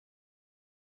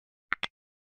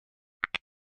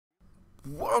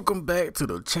Welcome back to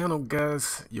the channel,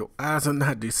 guys. Your eyes are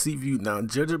not deceive you. Now,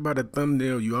 judging by the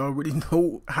thumbnail, you already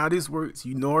know how this works.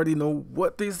 You already know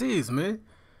what this is, man.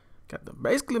 Got the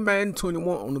basically Madden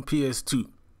 21 on the PS2.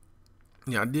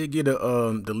 Yeah, I did get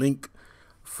the link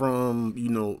from,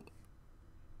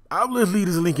 I'll just leave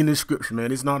this link in the description,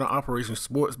 man. It's not an Operation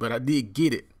Sports, but I did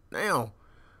get it. Now,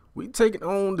 we taking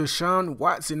on Deshaun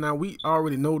Watson. Now, we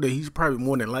already know that he's probably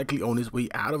more than likely on his way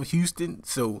out of Houston,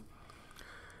 so...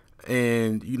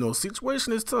 And,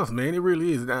 situation is tough, man. It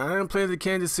really is. Now, I am playing the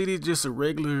Kansas City, just a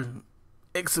regular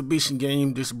exhibition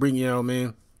game, just to bring you out,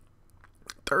 man.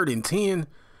 3rd and 10.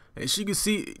 As you can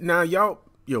see, now, y'all,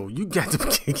 you got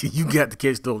to you got to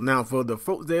catch those. Now, for the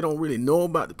folks that don't really know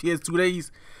about the PS2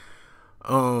 days,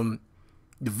 the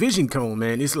vision cone,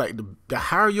 man, it's like the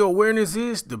higher your awareness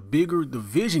is, the bigger the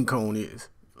vision cone is.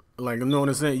 Like, you know what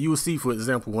I'm saying? You will see, for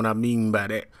example, what I mean by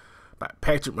that. By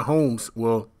Patrick Mahomes,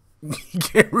 well, you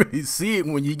can't really see it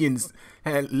when you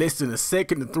had less than a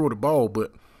second to throw the ball,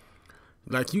 but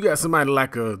like you got somebody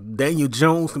like a Daniel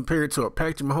Jones compared to a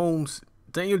Patrick Mahomes.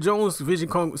 Daniel Jones vision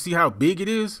cone, see how big it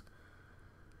is.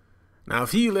 Now,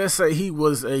 if let's say he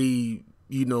was a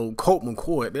Colt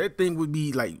McCord, that thing would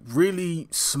be like really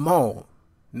small.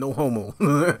 No homo,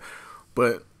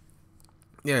 but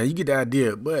yeah, you get the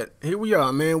idea. But here we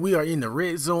are, man. We are in the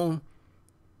red zone.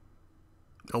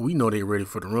 Oh, we know they're ready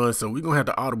for the run, so we're going to have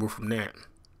to audible from that.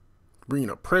 Bringing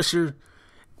up pressure.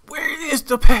 Where is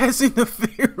the pass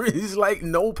interference? It's like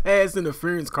no pass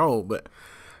interference called, but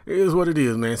it is what it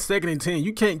is, man. 2nd and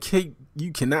 10.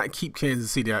 You cannot keep Kansas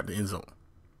City out the end zone.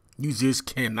 You just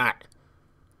cannot.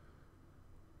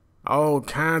 All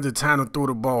kinds of time to throw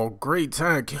the ball. Great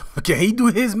time. Can he do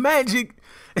his magic?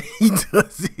 He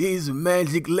does his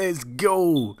magic. Let's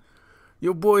go.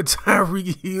 Your boy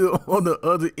Tyreek Hill on the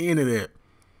other end of that.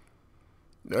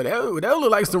 That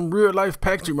look like some real life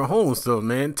Patrick Mahomes stuff,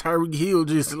 man. Tyreek Hill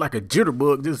just like a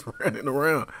jitterbug just running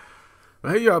around.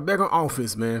 But hey, y'all, back on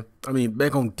offense, man. I mean,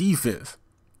 back on defense.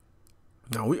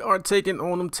 Now, we are taking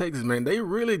on them Texans, man. They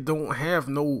really don't have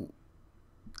no...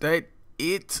 And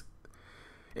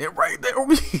right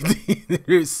there,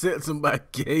 they're set somebody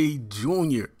K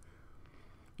Jr.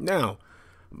 Now,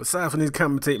 besides from this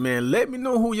commentate, man, let me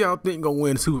know who y'all think gonna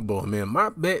win the Super Bowl, man. My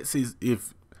bet is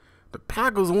if the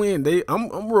Packers win,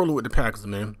 I'm rolling with the Packers,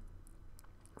 man.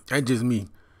 That's just me.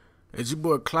 It's your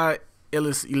boy Clyde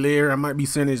Ellis-Hilaire. I might be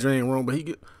saying his name wrong, but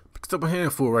he picks up a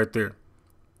handful right there.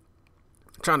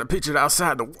 Trying to pitch it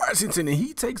outside to Washington, and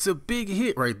he takes a big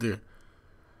hit right there.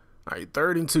 All right,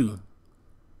 3rd and 2.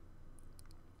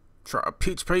 Try a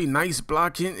pitch play, nice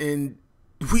blocking, and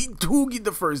we do get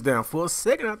the first down. For a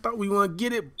second, I thought we want to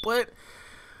get it, but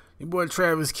your boy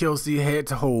Travis Kelce had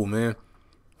to hold, man.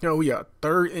 We are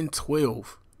 3rd and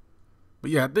 12.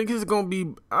 But yeah, I think it's going to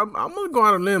be, I'm going to go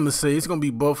out on a limb and say it's going to be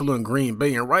Buffalo and Green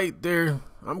Bay. And right there,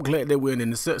 I'm glad they were in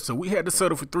the set. So we had to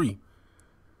settle for 3.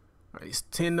 All right, it's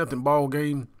 10-0 ball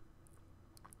game.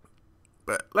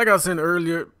 But like I said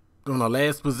earlier, on the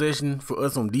last possession for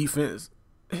us on defense,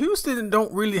 Houston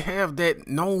don't really have that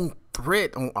known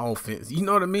threat on offense. You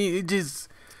know what I mean? It just,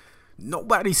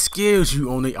 nobody scares you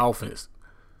on the offense.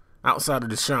 Outside of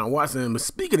Deshaun Watson, but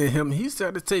speaking of him, he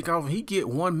started to take off. He get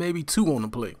 1, maybe 2 on the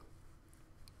play.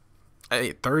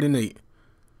 Hey, 3rd and 8.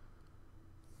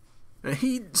 And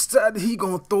he decided he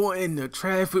gonna throw it in the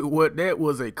traffic. That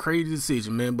was a crazy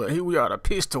decision, man. But here we are, the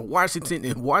pitch to Washington,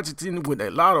 and Washington with a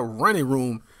lot of running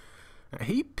room. And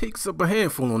he picks up a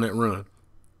handful on that run.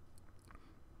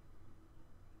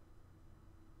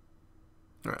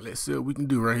 All right, let's see what we can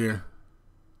do right here.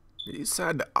 They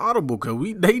decide to audible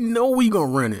because they know we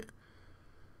gonna run it.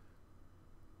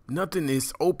 Nothing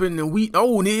is open, and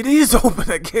it is open.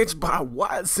 A catch by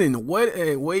Watson. What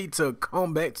a way to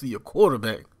come back to your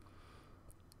quarterback.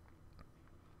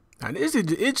 And it's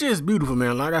just beautiful,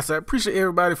 man. Like I said, I appreciate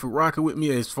everybody for rocking with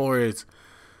me as far as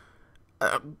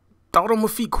thought on my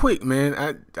feet quick,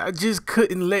 man. I just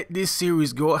couldn't let this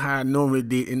series go how I normally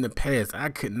did in the past. I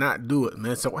could not do it,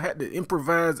 man. So I had to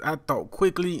improvise. I thought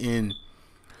quickly, and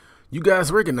you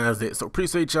guys recognize that, so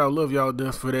appreciate y'all. Love y'all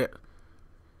done for that.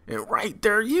 And right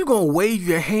there, you gonna wave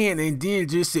your hand and then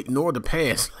just ignore the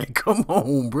pass. Like, come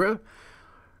on, bruh.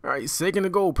 All right, 2nd to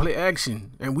go, play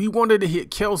action. And we wanted to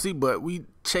hit Kelce, but we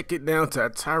check it down to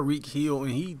Tyreek Hill,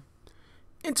 and he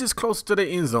inches close to the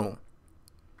end zone.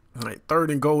 All right,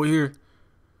 3rd and goal here.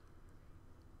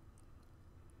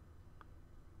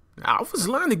 I was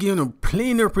line to give him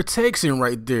plenty of protection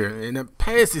right there, and the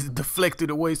pass is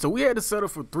deflected away. So we had to settle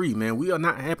for 3, man. We are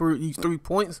not happy with these 3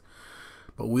 points,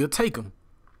 but we'll take them.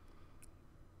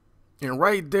 And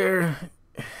right there,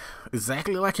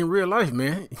 exactly like in real life,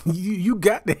 man. You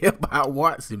got to help out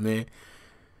Watson, man.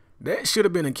 That should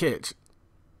have been a catch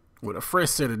with a fresh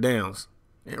set of downs.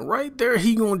 And right there,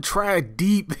 he gonna try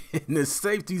deep, and the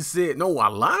safety said no.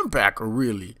 Our linebacker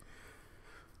really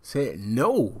said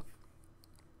no.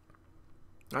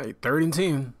 All right, 3rd and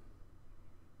 10.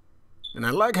 And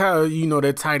I like how, you know,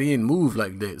 that tight end moved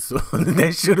like that. So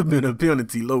that should have been a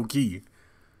penalty, low key.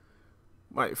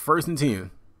 All right, 1st and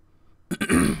 10.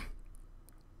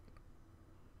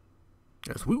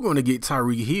 Yes, we want to get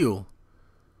Tyreek Hill.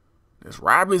 That's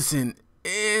Robinson,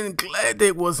 and glad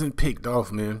that wasn't picked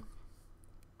off, man.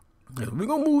 We're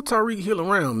going to move Tyreek Hill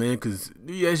around, man, because,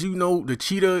 as you know, the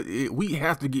cheetah, we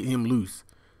have to get him loose.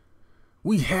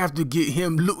 We have to get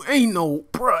him loose. Ain't no,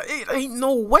 bruh, it ain't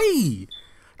no way.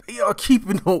 They are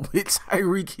keeping up with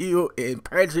Tyreek Hill and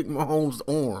Patrick Mahomes'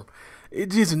 arm.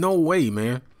 It's just no way,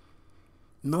 man.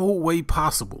 No way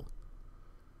possible.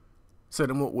 Set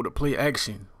him up with a play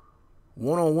action.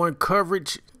 One-on-one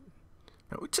coverage.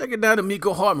 Now we check it down to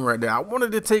Mecole Hardman right there. I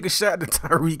wanted to take a shot to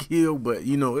Tyreek Hill, but,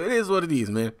 you know, it is what it is,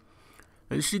 man.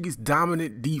 And she gets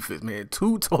dominant defense, man.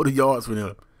 2 total yards for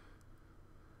them.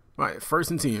 All right,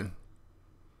 1st and 10.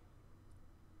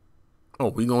 Oh,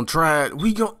 we gonna try it.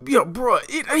 Yeah, bro,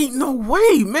 it ain't no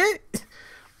way, man.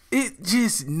 It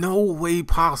just no way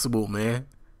possible, man.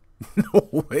 No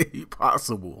way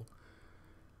possible.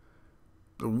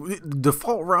 The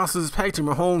default roster is Patrick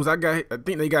Mahomes. I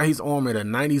think they got his arm at a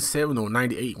 97 or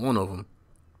 98, one of them.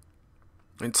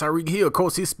 And Tyreek Hill, of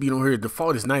course, his speed on here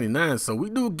default is 99, so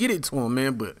we do get it to him,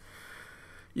 man. But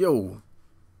yo,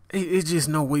 it's just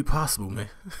no way possible, man.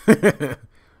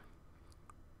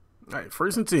 All right,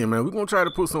 1st and 10, man. We're gonna try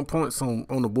to put some points on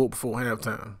the board before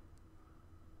halftime.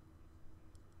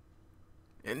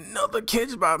 Another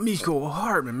catch by Mecole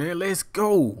Hardman, man. Let's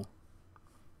go.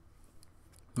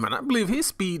 Man, I believe his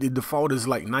speed, the default is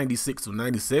like 96 or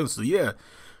 97. So, yeah,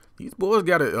 these boys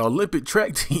got an Olympic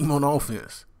track team on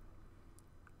offense.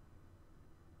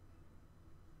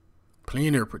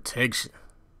 Plenty of protection.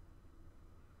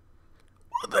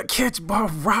 What a catch by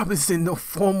Robinson, the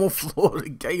former Florida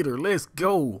Gator. Let's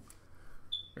go.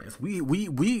 Yes, we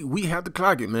have to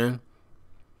clock it, man.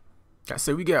 I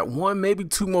said we got 1, maybe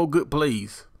 2 more good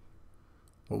plays.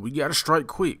 Well, we got to strike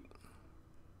quick.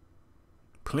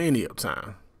 Plenty of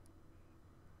time.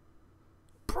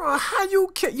 Bro, how you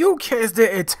catch that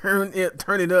and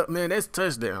turn it up, man? That's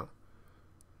touchdown.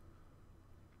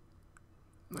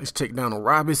 Let's check down on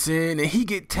Robinson, and he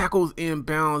get tackles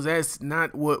inbounds. That's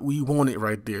not what we wanted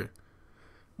right there.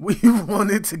 We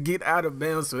wanted to get out of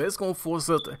bounds, so that's going to force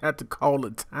us to have to call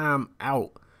a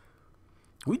timeout.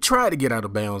 We tried to get out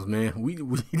of bounds, man. We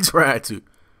tried to.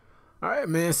 All right,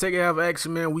 man, second half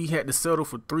action, man. We had to settle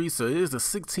for 3, so it is a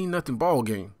 16-0 ball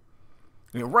game.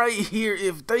 And right here,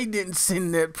 if they didn't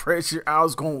send that pressure, I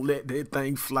was going to let that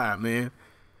thing fly, man.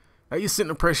 Now you send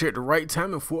the pressure at the right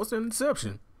time and force an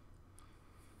interception.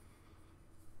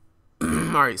 All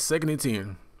right, 2nd and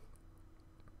 10.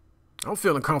 I'm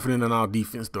feeling confident in our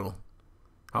defense, though.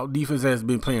 Our defense has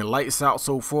been playing lights out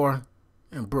so far.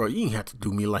 And, bro, you ain't have to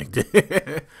do me like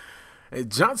that.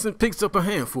 And Johnson picks up a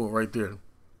handful right there.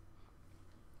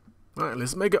 All right,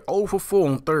 let's make it 0 for 4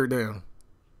 on 3rd down.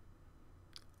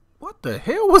 What the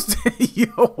hell was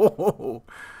that?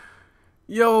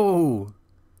 Yo.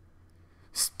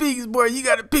 Speaks, boy, you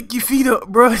got to pick your feet up,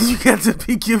 bro. You got to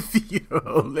pick your feet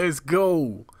up. Let's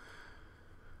go.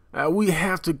 We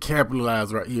have to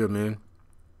capitalize right here, man.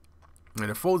 And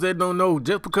the folks that don't know,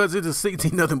 just because it's a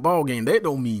 16-0 ball game, that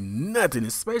don't mean nothing,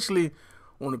 especially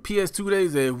on the PS2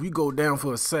 days that we go down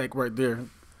for a sack right there.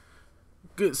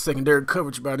 Good secondary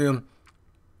coverage by them.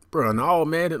 Bro, and all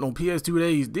Madden on PS2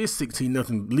 days, this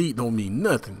 16-0 lead don't mean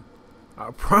nothing.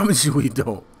 I promise you we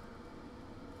don't.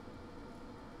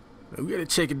 We got to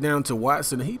check it down to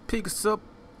Watson. He picks up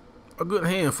a good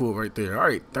handful right there. All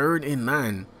right, 3rd and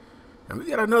 9. And we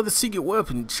got another secret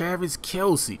weapon, Travis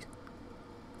Kelce.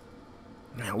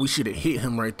 Now, we should have hit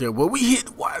him right there. Well, we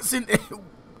hit Watson, and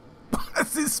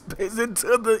Watson spins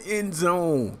into the end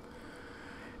zone.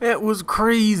 That was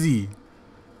crazy.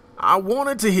 I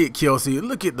wanted to hit Kelce.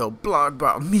 Look at the block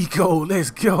by Mecole.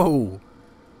 Let's go.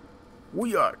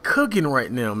 We are cooking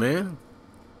right now, man.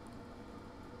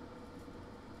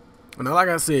 And like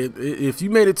I said, if you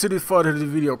made it to this part of the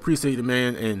video, appreciate it,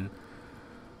 man. And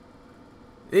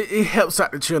it helps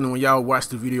out the channel when y'all watch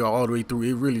the video all the way through.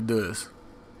 It really does.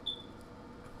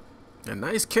 A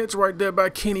nice catch right there by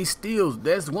Kenny Stills.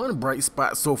 That's one bright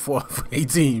spot so far for a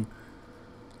team.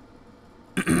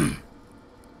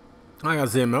 Like I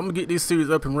said, man, I'm gonna get this series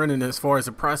up and running as far as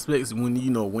the prospects when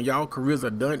y'all careers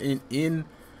are done in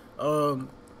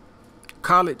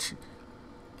college.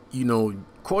 you know,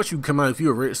 of course you come out if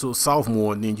you're a redshirt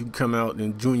sophomore, and then you come out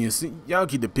in junior. Y'all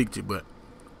get the picture, but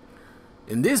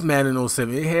in this Madden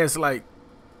 07, it has like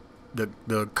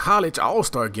the college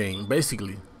all-star game,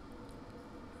 basically.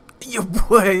 Your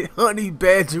boy Honey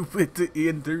Badger with the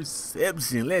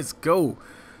interception. Let's go.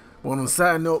 Well, on a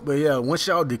side note, but yeah, once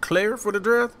y'all declare for the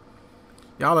draft,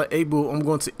 y'all are able, I'm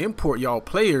going to import y'all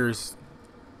players,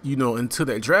 you know, into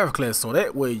that draft class, so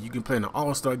that way you can play in the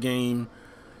all-star game,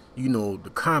 you know,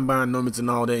 the combine numbers and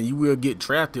all that, and you will get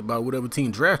drafted by whatever team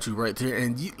drafts you right there.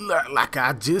 And you, like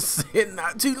I just said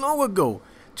not too long ago,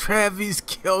 Travis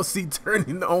Kelce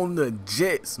turning on the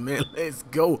Jets, man. Let's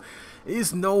go.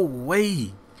 It's no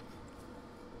way.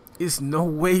 It's no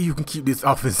way you can keep this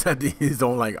offense at the end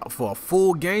zone. Like, for a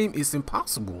full game, it's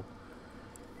impossible.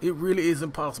 It really is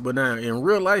impossible. Now, in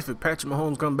real life, if Patrick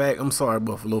Mahomes come back, I'm sorry,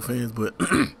 Buffalo fans, but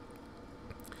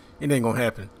it ain't gonna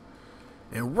happen.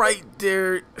 And right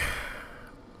there,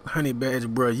 Honey Badger,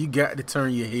 bro, you got to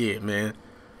turn your head, man,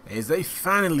 as they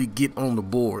finally get on the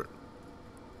board.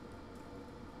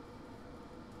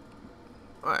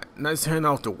 All right, nice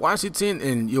handoff to Washington,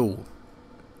 and yo,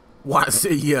 Watt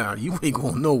said, yeah, you ain't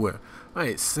going nowhere. All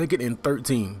right, 2nd and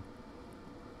 13.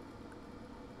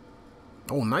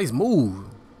 Oh, nice move.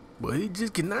 But he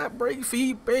just cannot break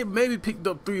feet. Maybe picked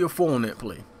up 3 or 4 on that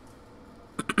play.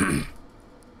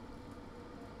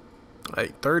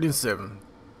 Like 3rd and 7.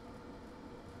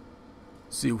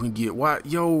 See if we can get Watt.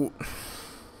 Yo,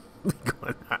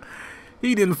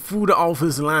 he didn't fool the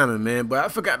offensive lineman, man. But I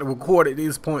forgot to record at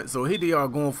this point. So here they are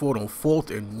going for it on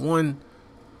 4th and 1.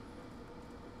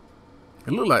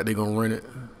 It look like they're gonna run it.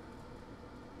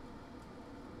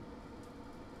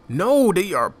 No,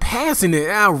 they are passing it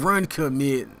out. Run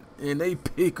commit. And they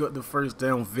pick up the first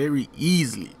down very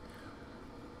easily.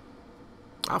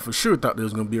 I for sure thought there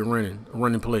was going to be a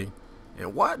running play.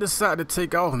 And Watt decided to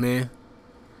take off, man.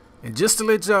 And just to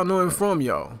let y'all know and from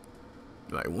y'all,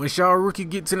 like, once y'all rookie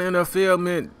get to the NFL,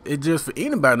 man, it just for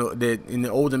anybody know that in the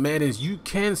older Maddens, you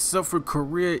can suffer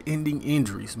career-ending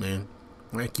injuries, man.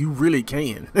 Like, you really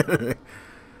can.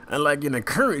 And like in the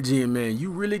current gen, man, you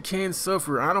really can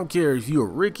suffer. I don't care if you're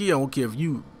a rookie. I don't care if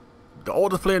you the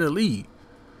oldest player in the league.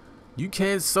 You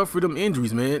can't suffer them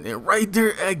injuries, man. And right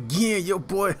there again, your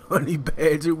boy Honey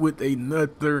Badger with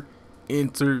another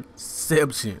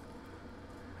interception.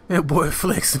 That boy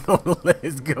flexing on the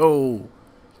let's go.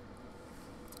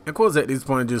 Of course, at this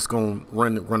point, just gonna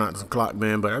run out some clock,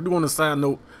 man. But I do want to side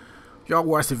note, y'all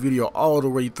watch the video all the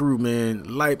way through, man.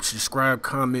 Like, subscribe,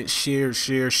 comment, share,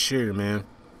 man.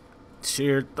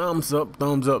 Share, thumbs up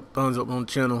on the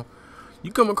channel.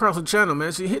 You come across the channel,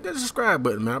 man, so hit that subscribe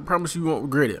button, man. I promise you won't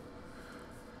regret it.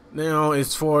 Now,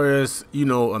 as far as, you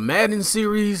know, a Madden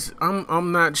series,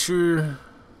 I'm not sure,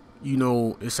 you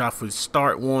know, if I would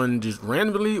start one just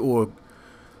randomly or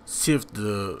shift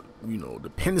the, you know, the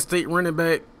Penn State running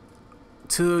back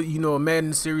to, you know, a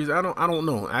Madden series. I don't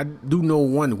know. I do know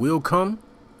one will come.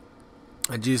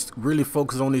 I just really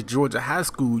focus on this Georgia high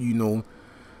school, you know,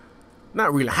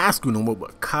 not really high school no more,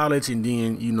 but college, and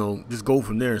then, you know, just go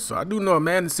from there. So I do know a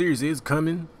Madden series is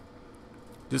coming.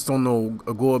 Just don't know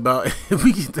go about if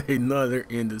we get another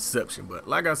interception. But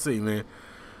like I say, man,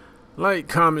 like,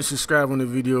 comment, subscribe on the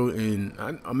video, and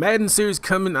a Madden series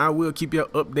coming. I will keep y'all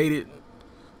updated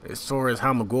as far as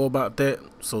how I'm gonna go about that.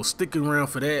 So stick around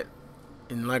for that.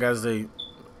 And like I say,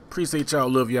 appreciate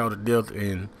y'all, love y'all to death,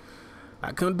 and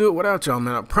I couldn't do it without y'all,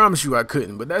 man. I promise you I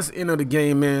couldn't. But that's the end of the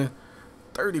game, man.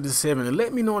 30-7. And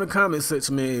let me know in the comment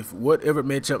section, man, if whatever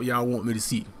matchup y'all want me to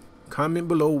see. Comment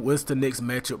below what's the next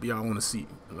matchup y'all want to see.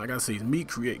 Like I say, it's me,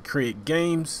 create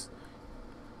games.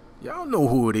 Y'all know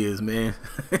who it is, man.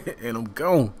 And I'm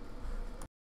gone.